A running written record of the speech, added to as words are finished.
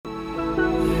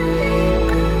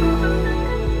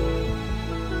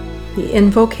The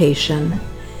invocation.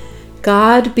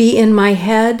 God be in my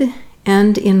head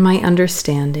and in my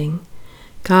understanding.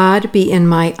 God be in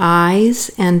my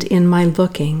eyes and in my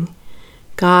looking.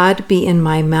 God be in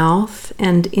my mouth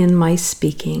and in my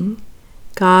speaking.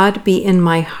 God be in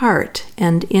my heart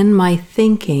and in my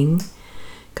thinking.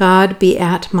 God be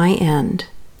at my end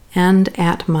and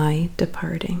at my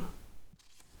departing.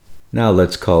 Now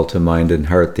let's call to mind and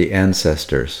heart the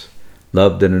ancestors,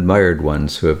 loved and admired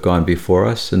ones who have gone before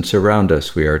us and surround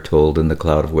us, we are told, in the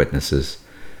cloud of witnesses.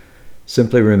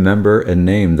 Simply remember and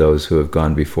name those who have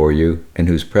gone before you and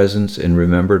whose presence and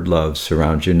remembered love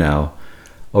surround you now.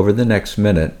 Over the next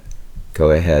minute,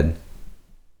 go ahead.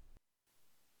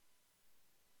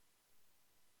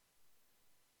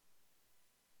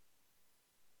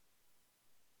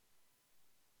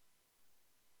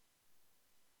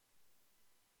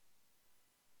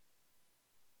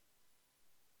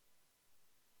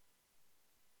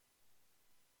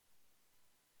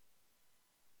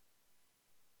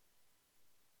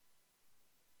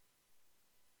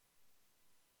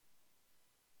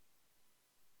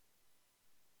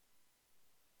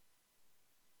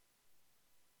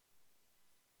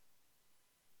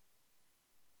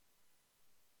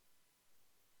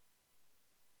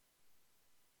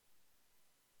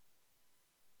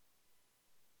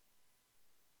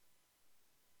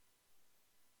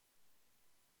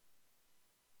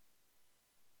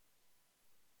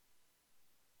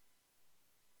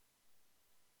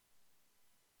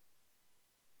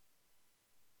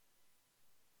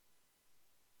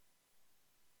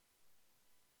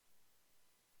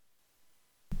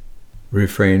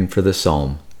 Refrain for the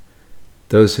psalm.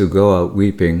 Those who go out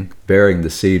weeping, bearing the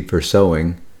seed for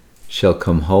sowing, shall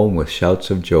come home with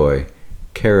shouts of joy,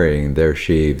 carrying their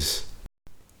sheaves.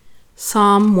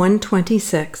 Psalm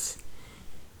 126.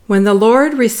 When the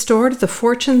Lord restored the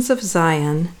fortunes of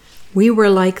Zion, we were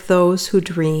like those who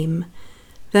dream.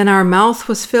 Then our mouth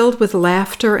was filled with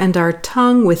laughter and our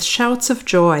tongue with shouts of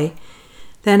joy.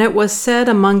 Then it was said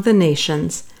among the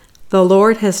nations, the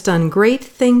Lord has done great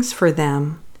things for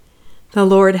them. The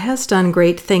Lord has done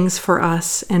great things for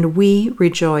us, and we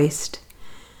rejoiced.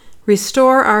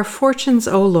 Restore our fortunes,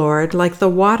 O Lord, like the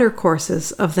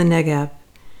watercourses of the Negeb.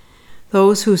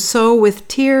 Those who sow with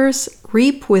tears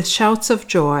reap with shouts of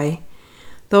joy.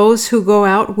 Those who go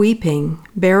out weeping,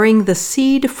 bearing the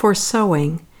seed for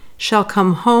sowing, shall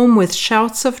come home with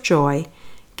shouts of joy,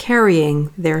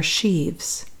 carrying their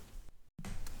sheaves.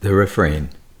 The refrain.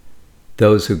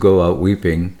 Those who go out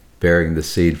weeping, bearing the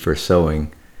seed for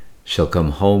sowing, shall come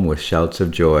home with shouts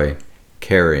of joy,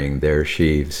 carrying their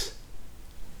sheaves.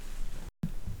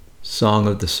 Song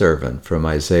of the Servant from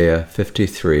Isaiah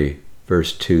 53,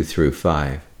 verse 2 through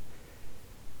 5.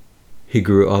 He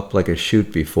grew up like a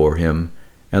shoot before him,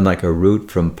 and like a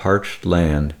root from parched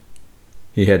land.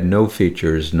 He had no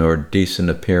features nor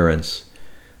decent appearance.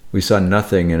 We saw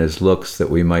nothing in his looks that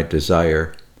we might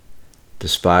desire.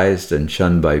 Despised and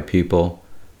shunned by people,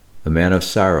 a man of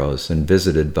sorrows and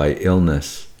visited by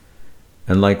illness,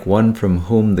 and like one from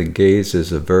whom the gaze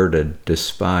is averted,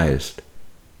 despised,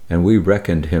 and we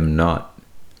reckoned him not.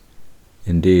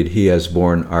 Indeed, he has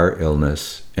borne our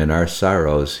illness, and our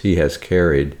sorrows he has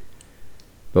carried.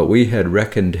 But we had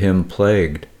reckoned him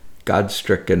plagued,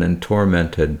 God-stricken and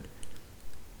tormented.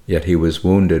 Yet he was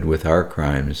wounded with our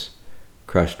crimes,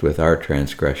 crushed with our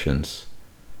transgressions.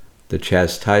 The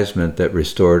chastisement that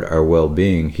restored our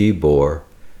well-being he bore,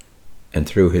 and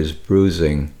through his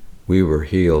bruising we were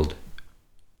healed.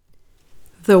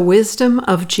 The wisdom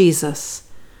of Jesus.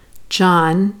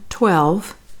 John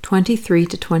 12,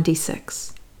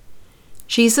 23-26.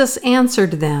 Jesus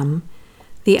answered them,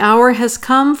 "The hour has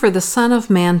come for the Son of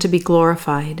Man to be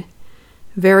glorified.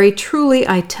 Very truly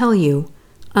I tell you,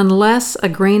 unless a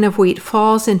grain of wheat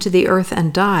falls into the earth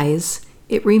and dies,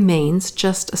 it remains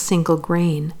just a single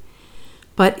grain.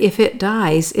 But if it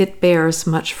dies, it bears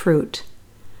much fruit.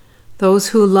 Those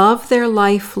who love their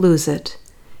life lose it,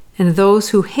 and those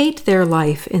who hate their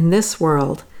life in this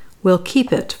world will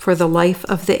keep it for the life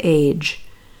of the age.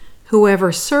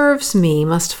 Whoever serves me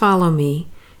must follow me,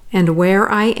 and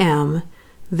where I am,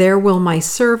 there will my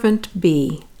servant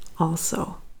be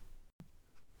also."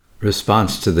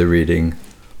 Response to the reading.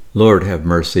 Lord, have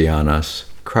mercy on us.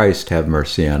 Christ, have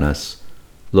mercy on us.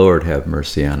 Lord, have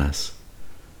mercy on us.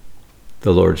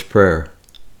 The Lord's Prayer.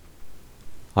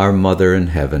 Our Mother in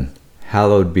heaven,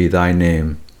 hallowed be thy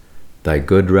name. Thy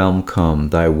good realm come,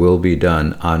 thy will be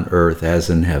done on earth as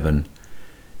in heaven.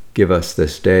 Give us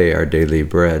this day our daily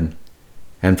bread,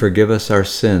 and forgive us our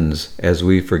sins as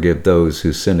we forgive those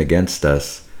who sin against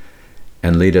us.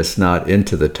 And lead us not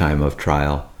into the time of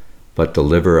trial, but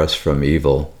deliver us from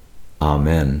evil.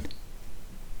 Amen.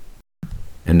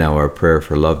 And now our prayer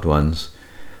for loved ones.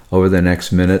 Over the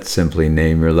next minute, simply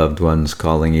name your loved ones,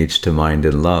 calling each to mind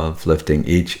in love, lifting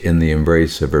each in the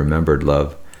embrace of remembered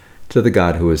love to the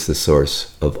God who is the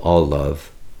source of all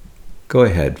love. Go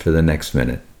ahead for the next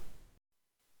minute.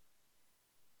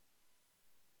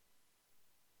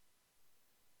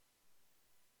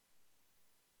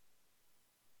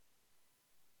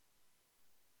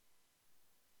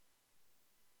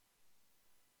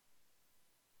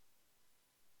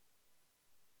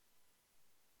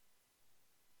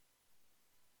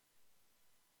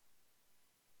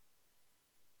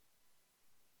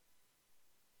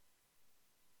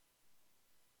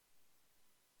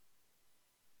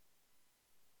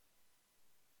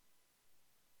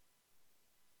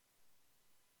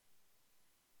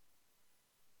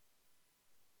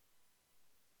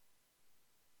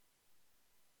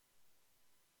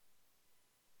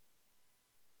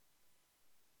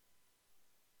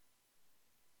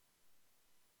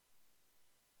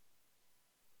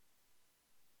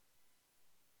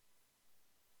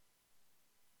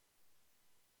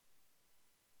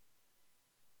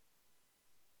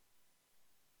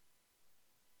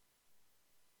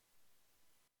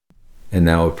 And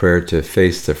now a prayer to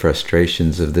face the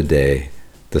frustrations of the day,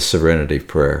 the serenity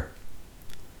prayer.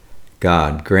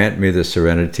 God, grant me the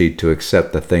serenity to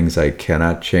accept the things I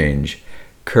cannot change,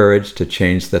 courage to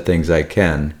change the things I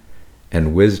can,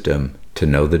 and wisdom to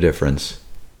know the difference.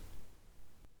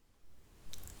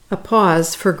 A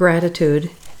pause for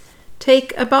gratitude.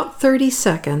 Take about 30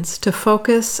 seconds to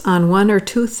focus on one or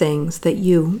two things that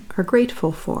you are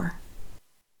grateful for.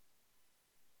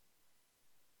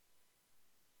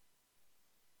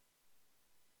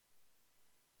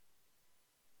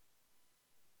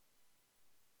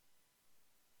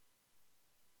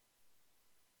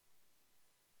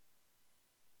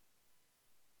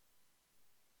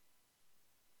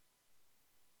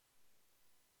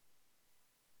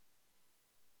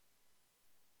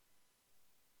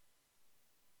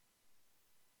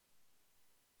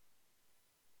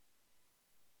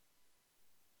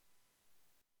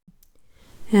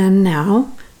 And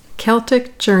now,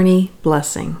 Celtic Journey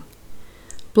Blessing.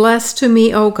 Bless to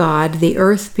me, O God, the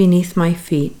earth beneath my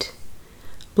feet.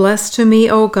 Bless to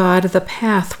me, O God, the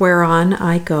path whereon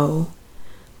I go.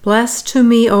 Bless to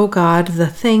me, O God, the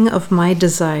thing of my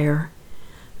desire.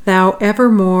 Thou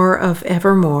evermore of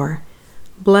evermore,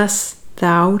 bless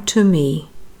thou to me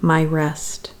my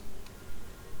rest.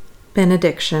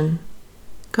 Benediction.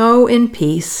 Go in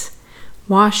peace,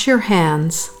 wash your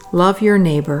hands, love your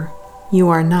neighbor. You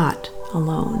are not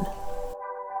alone.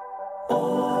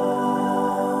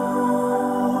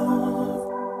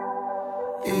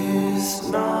 Is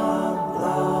not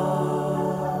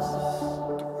lost,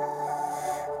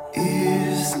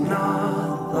 is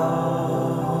not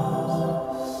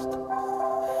lost.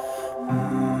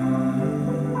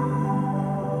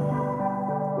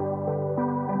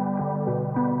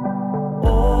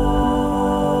 All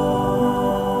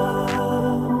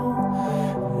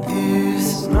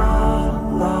is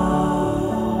not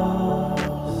lost,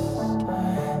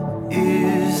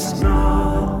 is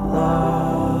not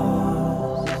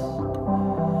lost.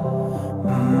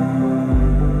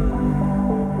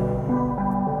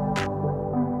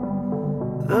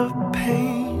 The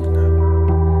pain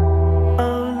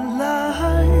of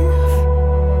life,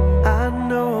 I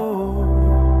know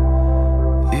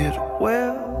it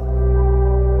well,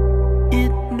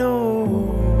 it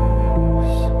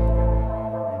knows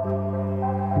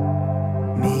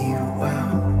me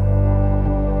well.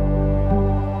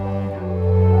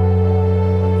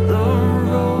 The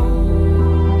road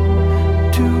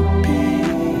to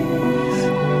peace,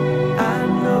 I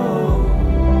know,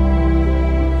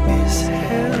 is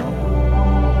hell,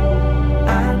 I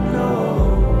know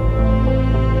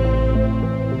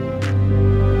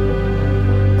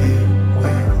it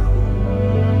well.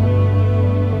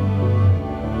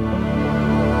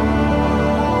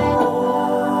 All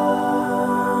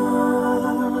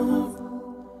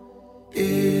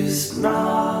is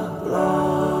not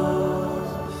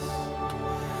lost,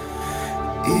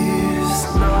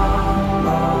 is not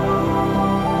lost.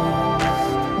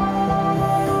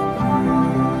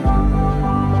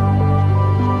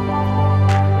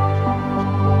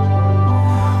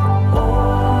 All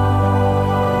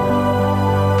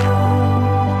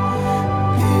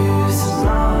is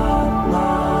not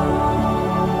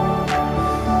lost,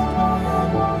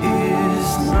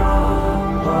 is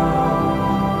not lost.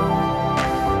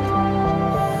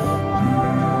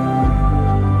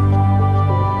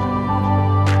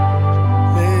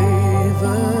 May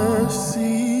the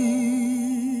seeds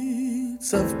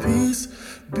of peace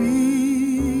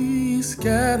be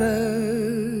scattered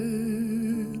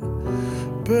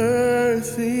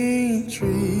birthing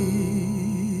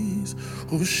trees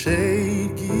whose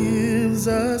shade gives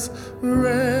us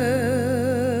rest.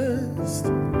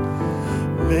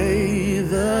 May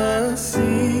the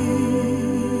seeds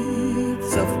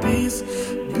of peace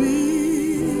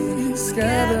be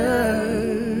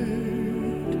scattered,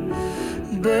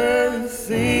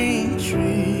 birthing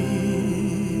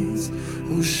trees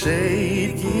whose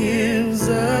shade gives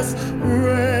us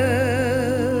rest.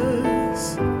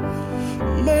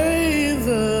 May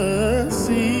the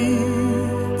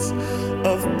seeds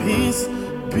of peace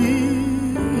be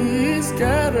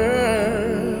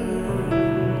scattered,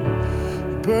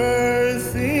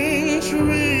 birthing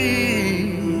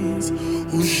trees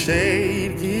whose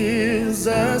shade gives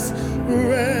us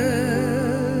rest.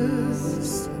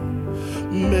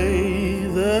 May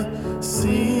the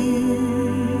seeds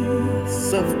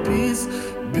of peace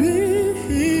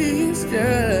be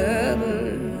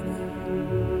scattered,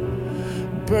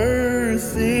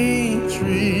 birthing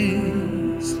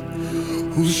trees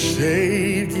whose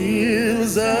shade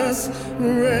gives us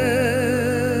rest.